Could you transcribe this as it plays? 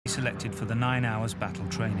selected for the 9 hours battle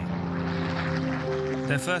training.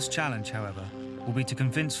 Their first challenge, however, will be to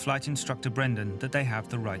convince flight instructor Brendan that they have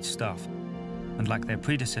the right stuff. And like their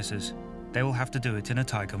predecessors, they will have to do it in a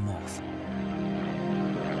Tiger Moth.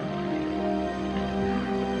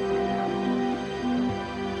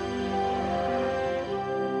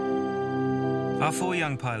 Our 4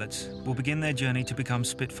 young pilots will begin their journey to become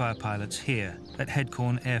Spitfire pilots here at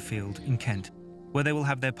Headcorn Airfield in Kent, where they will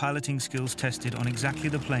have their piloting skills tested on exactly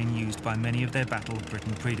the plane used by many of their Battle of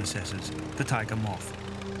Britain predecessors, the Tiger Moth.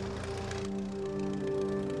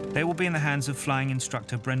 They will be in the hands of flying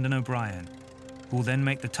instructor Brendan O'Brien, who will then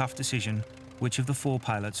make the tough decision which of the 4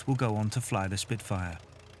 pilots will go on to fly the Spitfire.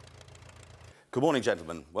 Good morning,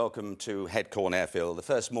 gentlemen. Welcome to Headcorn Airfield, the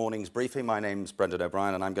first morning's briefing. My name's Brendan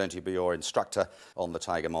O'Brien and I'm going to be your instructor on the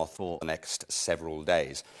Tiger Moth for the next several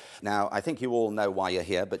days. Now, I think you all know why you're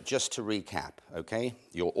here, but just to recap, okay?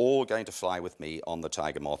 You're all going to fly with me on the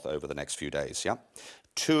Tiger Moth over the next few days, yeah?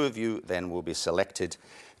 2 of you then will be selected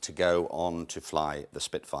to go on to fly the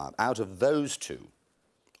Spitfire. Out of those 2,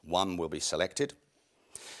 1 will be selected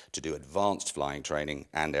to do advanced flying training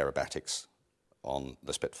and aerobatics on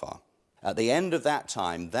the Spitfire. At the end of that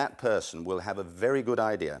time, that person will have a very good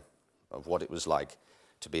idea of what it was like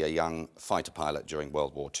to be a young fighter pilot during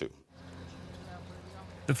World War II.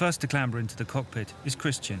 The first to clamber into the cockpit is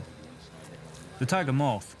Christian. The Tiger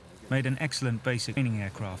Moth made an excellent basic training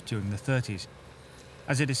aircraft during the 30s,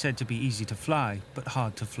 as it is said to be easy to fly, but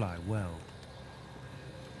hard to fly well.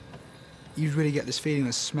 You really get this feeling,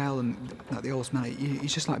 the smell and like the old smell.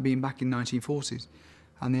 It's just like being back in 1940s.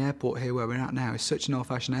 And the airport here where we're at now is such an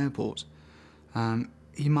old-fashioned airport.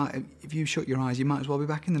 You might, if you shut your eyes, you might as well be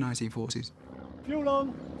back in the 1940s. Fuel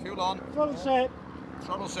on. Fuel on. Throttle set.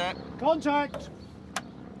 Throttle set. Contact.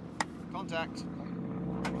 Contact.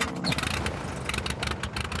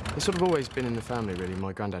 It's sort of always been in the family, really.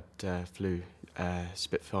 My granddad flew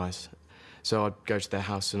Spitfires. So I'd go to their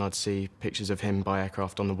house and I'd see pictures of him by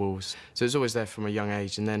aircraft on the walls. So it was always there from a young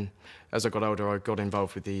age. And then, as I got older, I got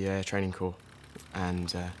involved with the Air Training Corps. And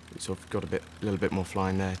sort of got a little bit more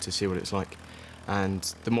flying there to see what it's like. And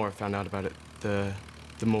the more I found out about it, the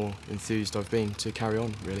more enthused I've been to carry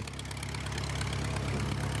on, really.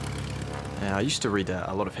 Yeah, I used to read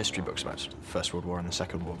a lot of history books about the First World War and the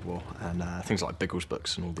Second World War, and things like Biggles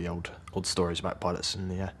books and all the old stories about pilots in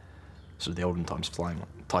the sort of the olden times flying,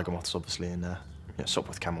 like Tiger Moths, obviously, and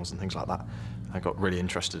Sopwith Camels and things like that. I got really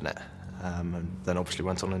interested in it, and then obviously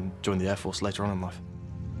went on and joined the Air Force later on in life.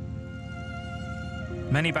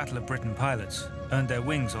 Many Battle of Britain pilots earned their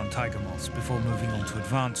wings on Tiger Moths before moving on to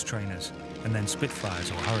advanced trainers and then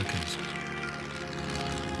Spitfires or Hurricanes.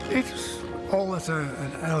 It's all that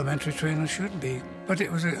an elementary trainer should be, but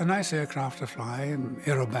it was a nice aircraft to fly, and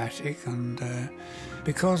aerobatic, and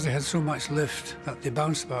because they had so much lift that they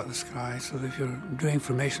bounced about the sky, so that if you're doing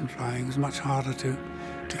formation flying, it was much harder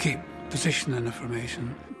to keep position in a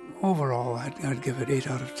formation. Overall, I'd give it 8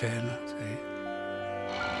 out of 10, I'd say.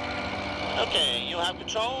 Okay, you have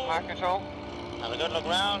control. High control. Have a good look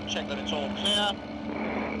around, check that it's all clear.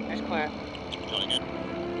 It's clear. Jolly good.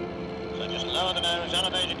 So just lower the nose,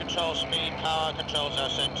 elevate your control speed, power, controls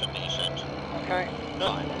ascent and descent. Okay. Good.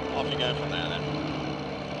 Off you go from there then.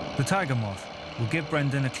 The Tiger Moth will give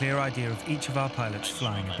Brendan a clear idea of each of our pilots'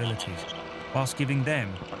 flying abilities, whilst giving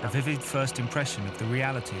them a vivid first impression of the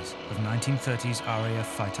realities of 1930s RAF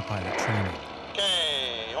fighter pilot training.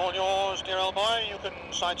 Okay, all yours, dear old boy. You can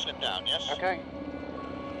side slip down, yes? Okay.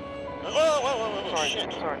 Whoa, Sorry,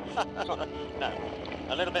 shit. sorry. No,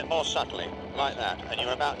 a little bit more subtly, like that, and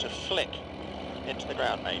you're about to flick into the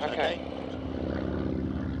ground, mate, okay?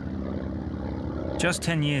 Just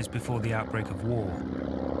 10 years before the outbreak of war,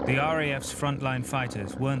 the RAF's frontline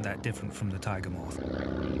fighters weren't that different from the Tiger Moth.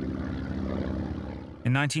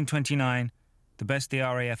 In 1929, the best the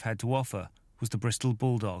RAF had to offer was the Bristol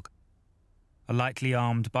Bulldog, a lightly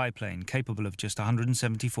armed biplane capable of just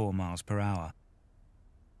 174 miles per hour.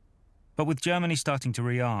 But with Germany starting to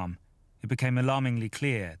rearm, it became alarmingly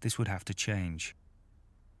clear this would have to change.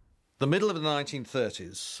 The middle of the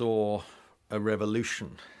 1930s saw a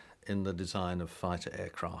revolution in the design of fighter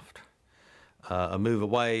aircraft. A move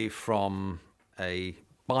away from a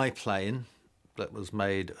biplane that was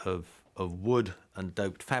made of wood and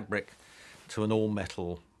doped fabric to an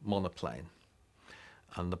all-metal monoplane.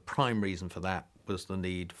 And the prime reason for that was the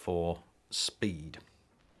need for speed.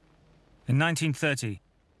 In 1930,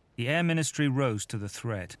 the Air Ministry rose to the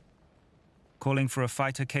threat, calling for a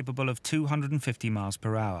fighter capable of 250 miles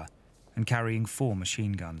per hour and carrying 4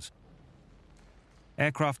 machine guns.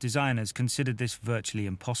 Aircraft designers considered this virtually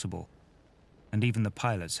impossible, and even the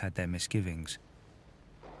pilots had their misgivings.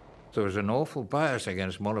 There was an awful bias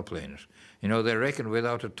against monoplanes. You know, they reckoned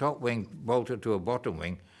without a top wing bolted to a bottom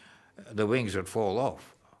wing, the wings would fall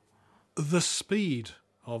off. The speed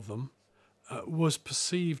of them was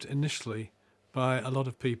perceived initially by a lot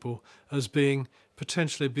of people as being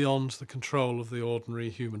potentially beyond the control of the ordinary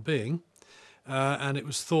human being, and it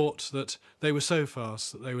was thought that they were so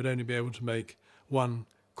fast that they would only be able to make one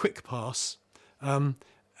quick pass, and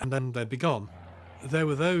then they'd be gone. There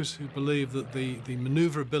were those who believed that the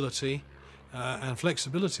manoeuvrability and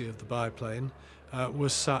flexibility of the biplane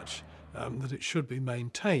was such that it should be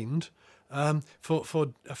maintained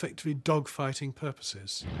for effectively dogfighting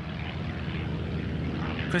purposes.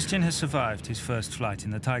 Christian has survived his first flight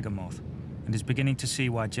in the Tiger Moth and is beginning to see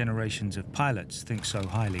why generations of pilots think so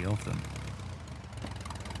highly of them.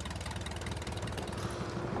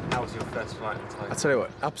 How was your first flight in the Tiger? I tell you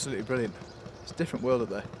what, absolutely brilliant. It's a different world up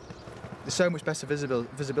there. There's so much better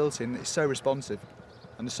visibility and it's so responsive.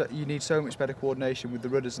 And you need so much better coordination with the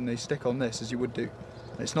rudders and the stick on this as you would do.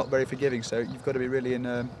 And it's not very forgiving, so you've got to be really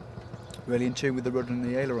in tune with the rudder and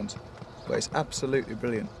the ailerons. But it's absolutely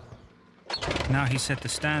brilliant. Now he's set the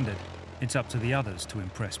standard, it's up to the others to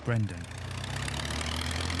impress Brendan.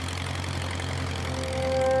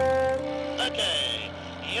 Okay,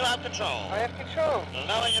 you have control. I have control.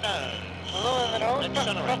 Lower your nose. Lower the nose.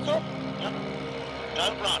 Accelerate. Up. Yep.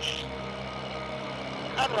 Don't rush.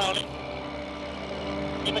 And rolling.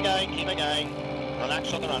 Keep it going, keep it going.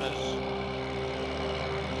 Relax on the runners.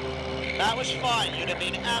 That was fine. You'd have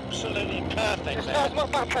been absolutely perfect there. There's more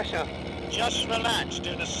back pressure. Just relax.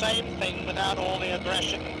 Do the same thing without all the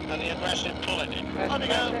aggression and the aggressive pulling it. On you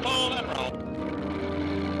go, pull and roll.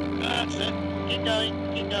 That's it. Keep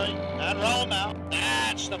going, keep going. And roll now.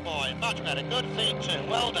 That's the boy. Much better. Good feet too.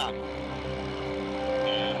 Well done.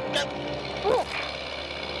 Go. Ooh.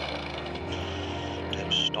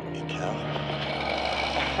 Don't stop, you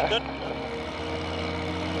cow. Good.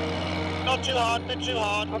 Not too hard, bit too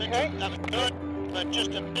hard. Okay. That was good, but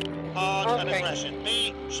just a bit hard and aggressive.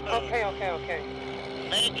 Be smooth. Okay.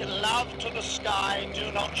 Make love to the sky,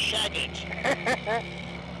 do not shag it.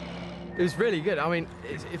 It was really good. I mean,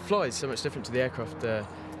 it flies so much different to the aircraft that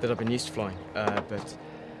I've been used to flying, but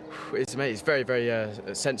it's amazing. It's very, very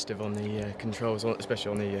sensitive on the controls,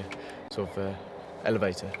 especially on the sort of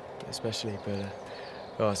elevator, especially.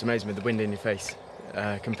 But it's amazing with the wind in your face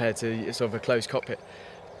compared to sort of a closed cockpit.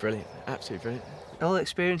 Brilliant, absolutely brilliant. The whole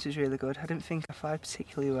experience was really good. I didn't think I fired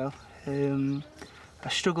particularly well. I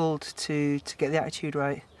struggled to get the attitude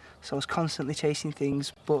right, so I was constantly chasing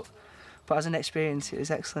things, but as an experience, it was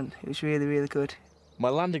excellent. It was really, really good. My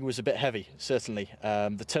landing was a bit heavy, certainly.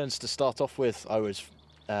 The turns to start off with, I was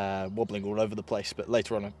wobbling all over the place, but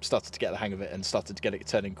later on I started to get the hang of it and started to get it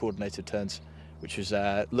turning coordinated turns, which was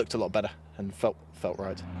looked a lot better and felt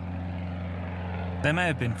right. They may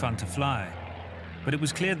have been fun to fly, but it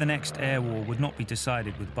was clear the next air war would not be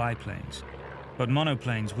decided with biplanes. But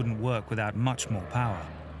monoplanes wouldn't work without much more power.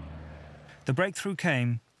 The breakthrough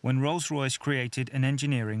came when Rolls-Royce created an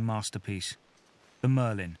engineering masterpiece, the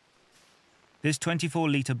Merlin. This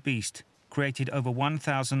 24-litre beast created over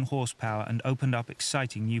 1,000 horsepower and opened up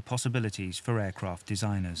exciting new possibilities for aircraft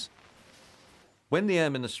designers. When the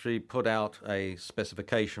Air Ministry put out a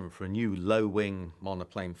specification for a new low-wing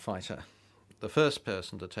monoplane fighter, the first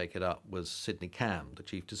person to take it up was Sidney Cam, the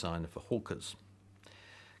chief designer for Hawkers.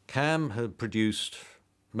 Cam had produced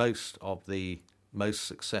most of the most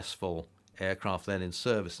successful aircraft then in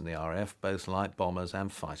service in the RAF, both light bombers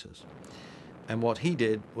and fighters. And what he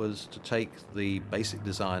did was to take the basic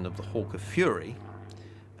design of the Hawker Fury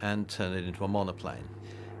and turn it into a monoplane.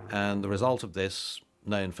 And the result of this,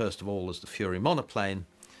 known first of all as the Fury monoplane,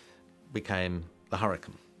 became the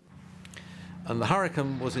Hurricane. And the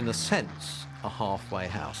Hurricane was, in a sense, a halfway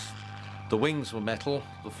house. The wings were metal,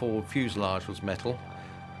 the forward fuselage was metal,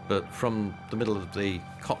 but from the middle of the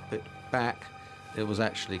cockpit back, it was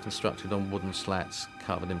actually constructed on wooden slats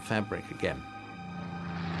covered in fabric again.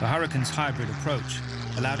 The Hurricane's hybrid approach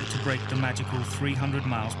allowed it to break the magical 300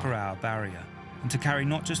 miles per hour barrier and to carry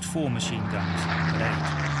not just 4 machine guns, but 8.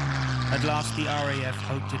 At last, the RAF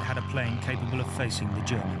hoped it had a plane capable of facing the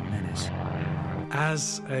German menace.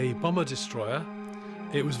 As a bomber destroyer,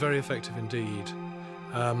 it was very effective indeed.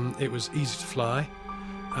 It was easy to fly,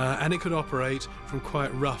 and it could operate from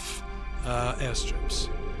quite rough airstrips.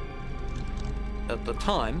 At the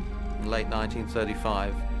time, in late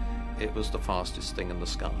 1935, it was the fastest thing in the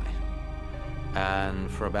sky.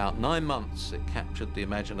 And for about 9 months, it captured the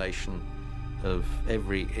imagination of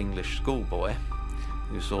every English schoolboy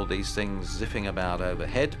who saw these things zipping about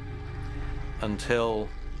overhead until,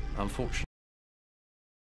 unfortunately,